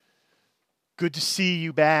Good to see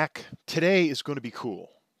you back. Today is going to be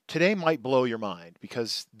cool. Today might blow your mind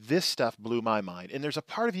because this stuff blew my mind. And there's a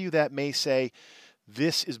part of you that may say,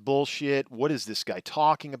 this is bullshit. What is this guy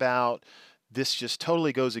talking about? This just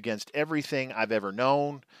totally goes against everything I've ever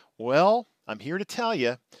known. Well, I'm here to tell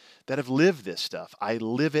you that I've lived this stuff. I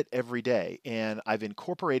live it every day, and I've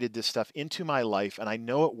incorporated this stuff into my life, and I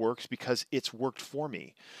know it works because it's worked for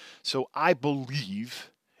me. So I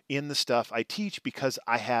believe in the stuff I teach because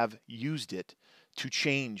I have used it to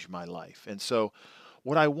change my life. And so,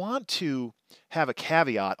 what I want to have a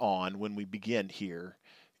caveat on when we begin here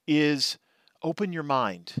is open your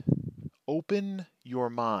mind. Open your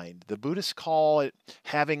mind. The Buddhists call it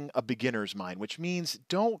having a beginner's mind, which means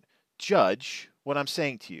don't judge what I'm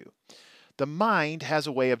saying to you. The mind has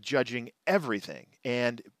a way of judging everything,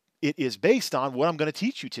 and it is based on what I'm going to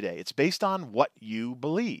teach you today. It's based on what you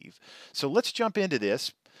believe. So let's jump into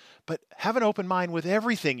this, but have an open mind with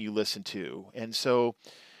everything you listen to. And so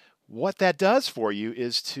what that does for you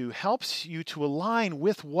is to helps you to align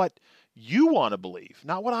with what you want to believe,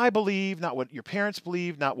 not what I believe, not what your parents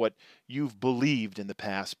believe, not what you've believed in the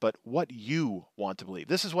past, but what you want to believe.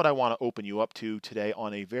 This is what I want to open you up to today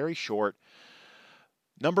on a very short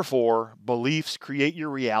number 4, Beliefs Create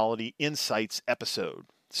Your Reality Insights episode.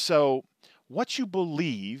 So, what you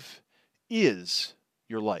believe is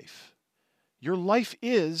your life. Your life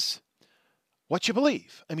is what you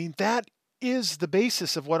believe. I mean, that is the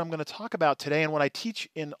basis of what I'm going to talk about today and what I teach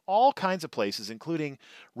in all kinds of places, including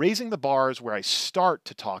Raising the Bars, where I start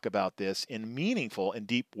to talk about this in meaningful and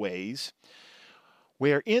deep ways,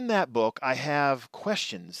 where in that book I have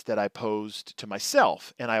questions that I posed to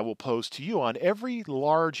myself and I will pose to you on every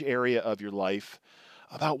large area of your life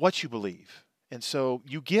about what you believe. And so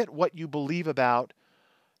you get what you believe about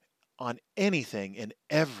on anything and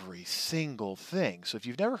every single thing. So if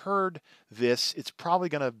you've never heard this, it's probably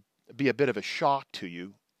going to be a bit of a shock to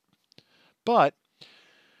you. But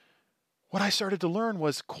what I started to learn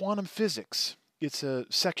was quantum physics. It's a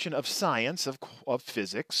section of science, of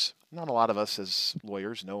physics. Not a lot of us as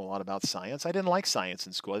lawyers know a lot about science. I didn't like science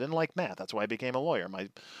in school. I didn't like math. That's why I became a lawyer. My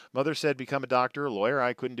mother said, become a doctor, a lawyer.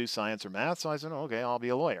 I couldn't do science or math, so I said, oh, okay, I'll be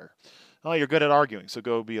a lawyer. Oh, you're good at arguing, so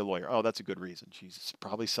go be a lawyer. Oh, that's a good reason. Jesus,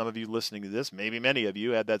 probably some of you listening to this, maybe many of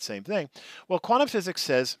you had that same thing. Well, quantum physics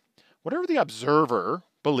says whatever the observer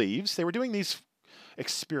believes, they were doing these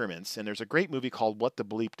experiments, and there's a great movie called What the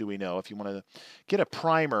Bleep Do We Know? If you want to get a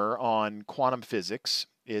primer on quantum physics,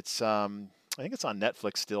 it's I think it's on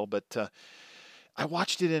Netflix still, but I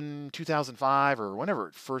watched it in 2005 or whenever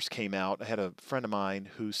it first came out. I had a friend of mine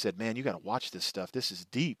who said, man, you got to watch this stuff. This is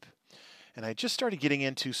deep. And I just started getting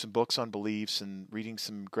into some books on beliefs and reading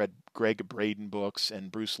some Greg Braden books and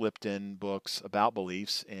Bruce Lipton books about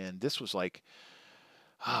beliefs. And this was like,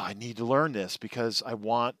 oh, I need to learn this because I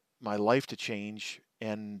want my life to change.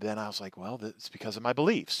 And then I was like, well, it's because of my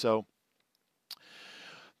beliefs. So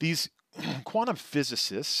these quantum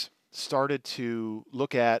physicists started to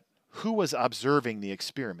look at who was observing the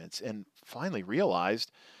experiments and finally realized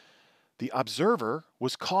the observer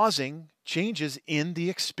was causing changes in the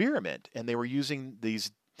experiment. And they were using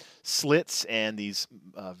these slits and these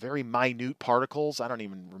very minute particles. I don't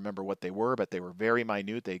even remember what they were, but they were very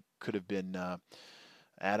minute. They could have been,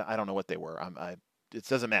 I don't know what they were. It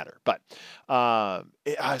doesn't matter. But I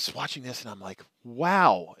was watching this and I'm like,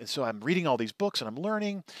 wow. And so I'm reading all these books and I'm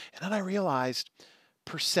learning. And then I realized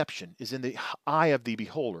perception is in the eye of the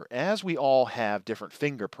beholder. As we all have different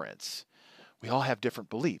fingerprints, we all have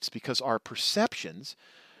different beliefs because our perceptions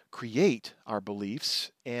create our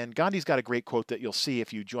beliefs. And Gandhi's got a great quote that you'll see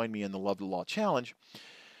if you join me in the Love the Law Challenge,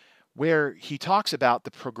 where he talks about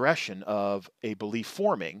the progression of a belief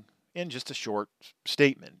forming in just a short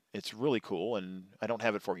statement. It's really cool, and I don't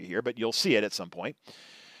have it for you here, but you'll see it at some point.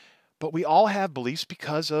 But we all have beliefs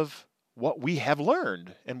because of what we have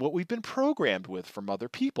learned and what we've been programmed with from other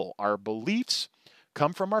people. Our beliefs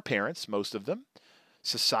come from our parents, most of them,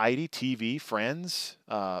 society, TV, friends,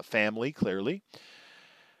 family, clearly.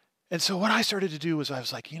 And so what I started to do was I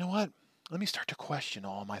was like, you know what? Let me start to question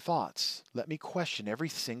all my thoughts. Let me question every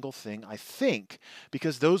single thing I think,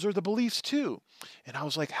 because those are the beliefs too. And I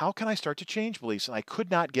was like, how can I start to change beliefs? And I could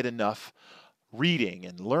not get enough reading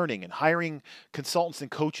and learning and hiring consultants and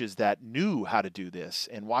coaches that knew how to do this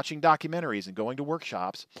and watching documentaries and going to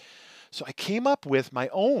workshops. So I came up with my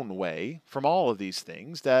own way from all of these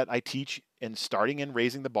things that I teach in starting in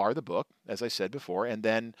Raising the Bar, the book, as I said before, and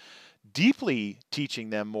then deeply teaching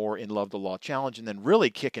them more in Love the Law Challenge, and then really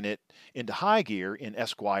kicking it into high gear in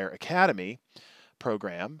Esquire Academy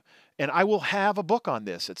program. And I will have a book on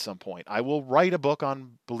this at some point. I will write a book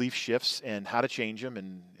on belief shifts and how to change them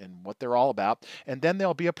and what they're all about. And then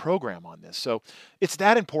there'll be a program on this. So it's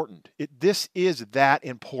that important. This is that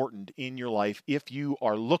important in your life if you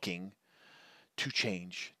are looking to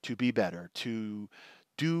change, to be better, to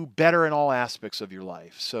do better in all aspects of your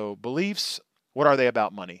life. So beliefs, what are they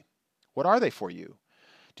about money? What are they for you?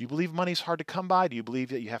 Do you believe money's hard to come by? Do you believe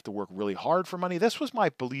that you have to work really hard for money? This was my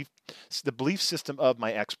belief, the belief system of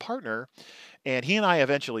my ex-partner, and he and I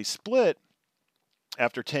eventually split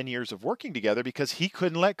after 10 years of working together because he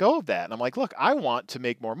couldn't let go of that. And I'm like, look, I want to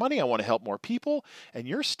make more money. I want to help more people. And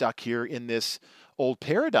you're stuck here in this old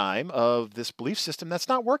paradigm of this belief system that's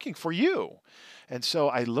not working for you. And so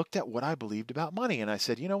I looked at what I believed about money and I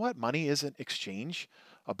said, you know what? Money isn't exchange,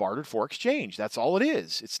 a bartered for exchange. That's all it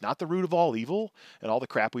is. It's not the root of all evil and all the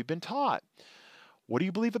crap we've been taught. What do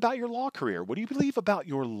you believe about your law career? What do you believe about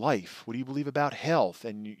your life? What do you believe about health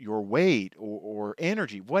and your weight or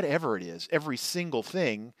energy? Whatever it is, every single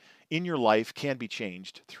thing in your life can be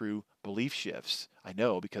changed through belief shifts. I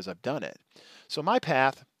know because I've done it. So my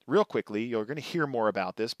path, real quickly, you're going to hear more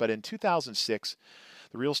about this, but in 2006,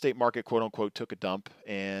 the real estate market, quote unquote, took a dump,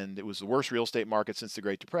 and it was the worst real estate market since the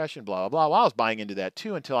Great Depression, blah, blah, blah. Well, I was buying into that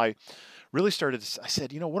too until I really started, I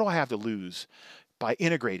said, you know, what do I have to lose by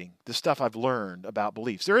integrating the stuff I've learned about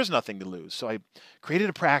beliefs? There is nothing to lose. So I created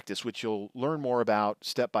a practice, which you'll learn more about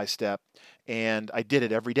step by step, and I did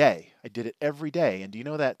it every day. I did it every day. And do you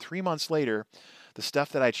know that 3 months later, the stuff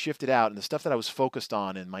that I'd shifted out and the stuff that I was focused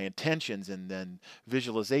on and my intentions and then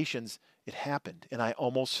visualizations, it happened. And I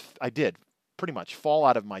did pretty much fall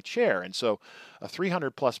out of my chair. And so a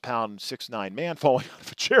 300 plus pound 6'9" man falling out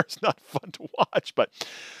of a chair is not fun to watch, but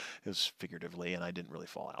it was figuratively, and I didn't really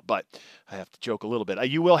fall out. But I have to joke a little bit.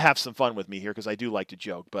 You will have some fun with me here because I do like to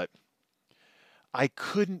joke, but I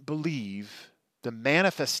couldn't believe the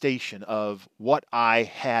manifestation of what I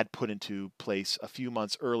had put into place a few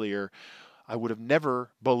months earlier. I would have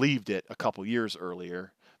never believed it a couple years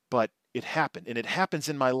earlier, but it happened. And it happens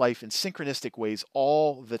in my life in synchronistic ways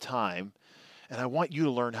all the time. And I want you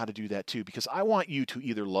to learn how to do that too, because I want you to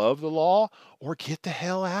either love the law or get the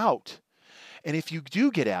hell out. And if you do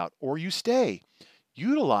get out or you stay,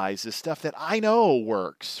 utilize the stuff that I know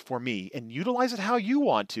works for me and utilize it how you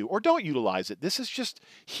want to, or don't utilize it. This is just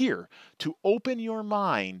here to open your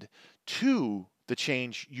mind to the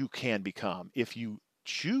change you can become if you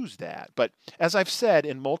choose that. But as I've said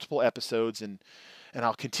in multiple episodes, and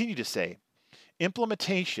I'll continue to say,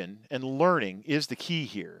 implementation and learning is the key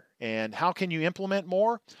here. And how can you implement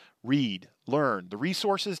more? Read, learn. The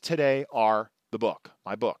resources today are the book,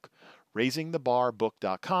 my book,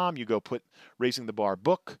 raisingthebarbook.com. You go put Raising the Bar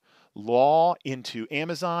Book Law into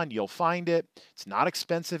Amazon. You'll find it. It's not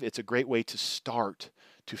expensive. It's a great way to start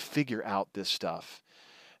to figure out this stuff.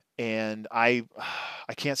 And I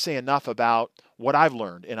can't say enough about what I've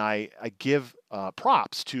learned. And I give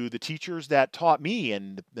props to the teachers that taught me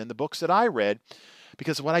and then the books that I read,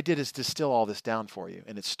 because what I did is distill all this down for you.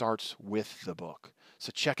 And it starts with the book.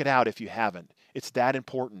 So check it out if you haven't. It's that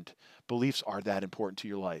important. Beliefs are that important to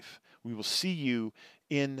your life. We will see you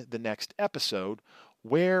in the next episode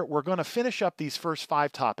where we're going to finish up these first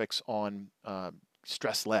 5 topics on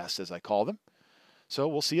stress less, as I call them. So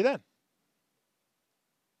we'll see you then.